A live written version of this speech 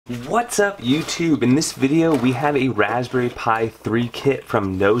What's up YouTube? In this video we have a Raspberry Pi 3 kit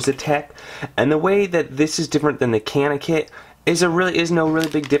from neo-geo, and the way that this is different than the Cana kit is no really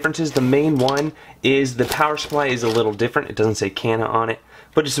big differences. The main one is the power supply is a little different. It doesn't say Cana on it,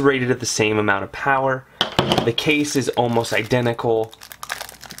 but it's rated at the same amount of power. The case is almost identical.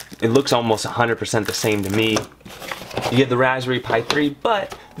 It looks almost 100% the same to me. You get the Raspberry Pi 3,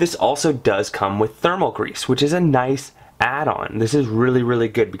 but this also does come with thermal grease, which is a nice add-on. This is really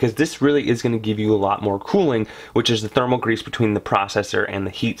good because this really is going to give you a lot more cooling, which is the thermal grease between the processor and the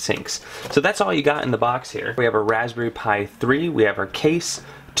heat sinks. So that's all you got in the box here. We have our Raspberry Pi 3, we have our case,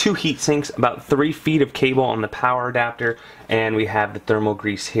 2 heat sinks, about 3 feet of cable on the power adapter, and we have the thermal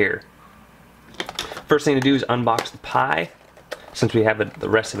grease here. First thing to do is unbox the Pi, since we have the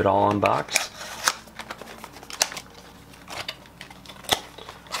rest of it all unboxed.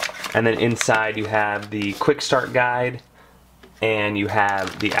 And then inside you have the quick start guide, and you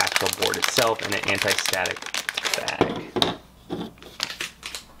have the actual board itself and an anti-static bag.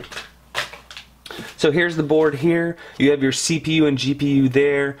 So here's the board here. You have your CPU and GPU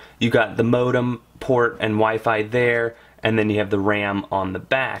there. You got the modem port and Wi-Fi there, and then you have the RAM on the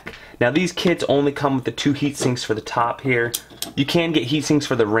back. Now these kits only come with the 2 heat sinks for the top here. You can get heat sinks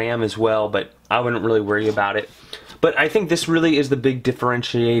for the RAM as well, but I wouldn't really worry about it. But I think this really is the big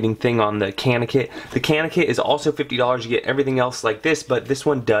differentiating thing on the Cana kit. The Cana kit is also $50. You get everything else like this, but this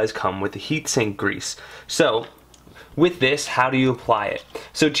one does come with the heatsink grease. So with this, how do you apply it?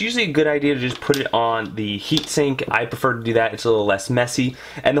 So it's usually a good idea to just put it on the heatsink. I prefer to do that. It's a little less messy.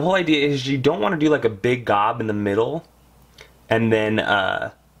 And the whole idea is you don't want to do like a big gob in the middle and then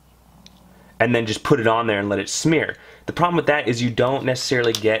just put it on there and let it smear. The problem with that is you don't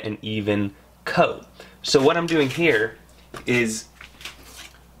necessarily get an even coat. So what I'm doing here is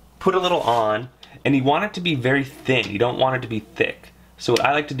put a little on, and you want it to be very thin. You don't want it to be thick. So what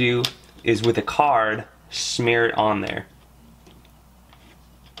I like to do is with a card, smear it on there.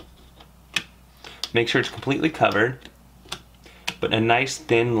 Make sure it's completely covered, but a nice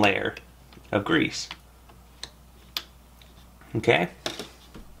thin layer of grease. Okay?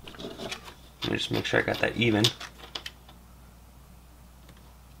 Let me just make sure I got that even.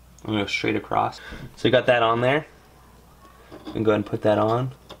 I'm going to go straight across. So you got that on there. You can go ahead and put that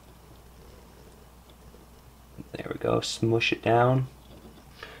on. There we go. Smush it down.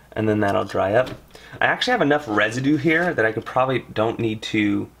 And then that'll dry up. I actually have enough residue here that I could probably don't need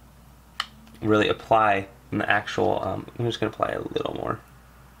to really apply in the actual, I'm just going to apply a little more.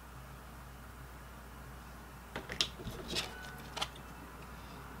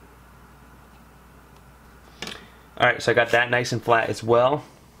 Alright, so I got that nice and flat as well.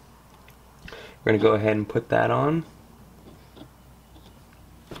 We're going to go ahead and put that on.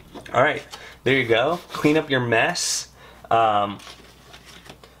 Alright, there you go. Clean up your mess. Go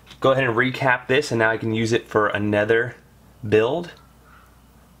ahead and recap this, and now I can use it for another build.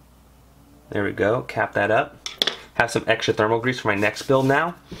 There we go. Cap that up. Have some extra thermal grease for my next build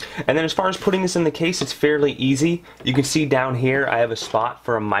now. And then as far as putting this in the case, it's fairly easy. You can see down here I have a spot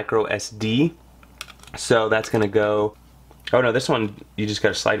for a micro SD. So that's going to go... Oh no, this one you just got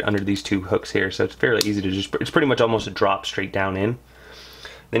to slide under these 2 hooks here, so it's fairly easy to just, it's pretty much almost a drop straight down in.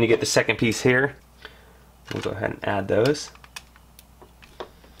 Then you get the second piece here. We'll go ahead and add those.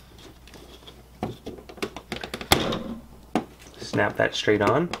 Snap that straight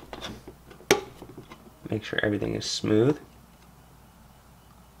on. Make sure everything is smooth.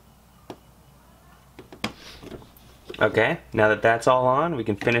 Okay, now that that's all on, we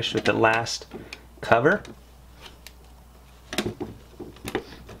can finish with the last cover.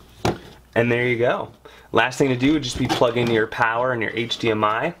 And there you go. Last thing to do would just be plug in your power and your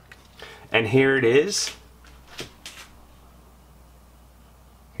HDMI. And here it is.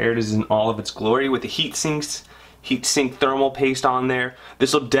 Here it is in all of its glory with the heat sink thermal paste on there.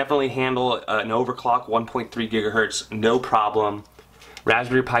 This will definitely handle an overclock 1.3 gigahertz, no problem.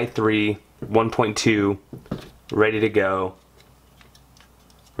 Raspberry Pi 3, 1.2, ready to go.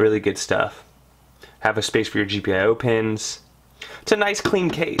 Really good stuff. Have a space for your GPIO pins. It's a nice clean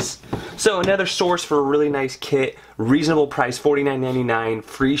case. So another source for a really nice kit, reasonable price, $49.99,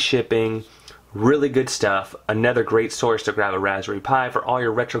 free shipping, really good stuff. Another great source to grab a Raspberry Pi for all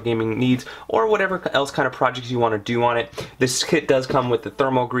your retro gaming needs or whatever else kind of projects you want to do on it. This kit does come with the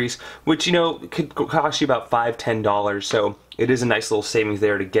thermal grease, which you know could cost you about $5–10, so it is a nice little savings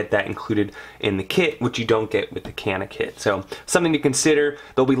there to get that included in the kit, which you don't get with the Cana kit. So something to consider.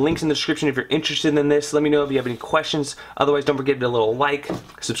 There'll be links in the description if you're interested in this. Let me know if you have any questions. Otherwise, don't forget to little like,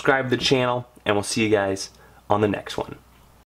 subscribe to the channel, and we'll see you guys on the next one.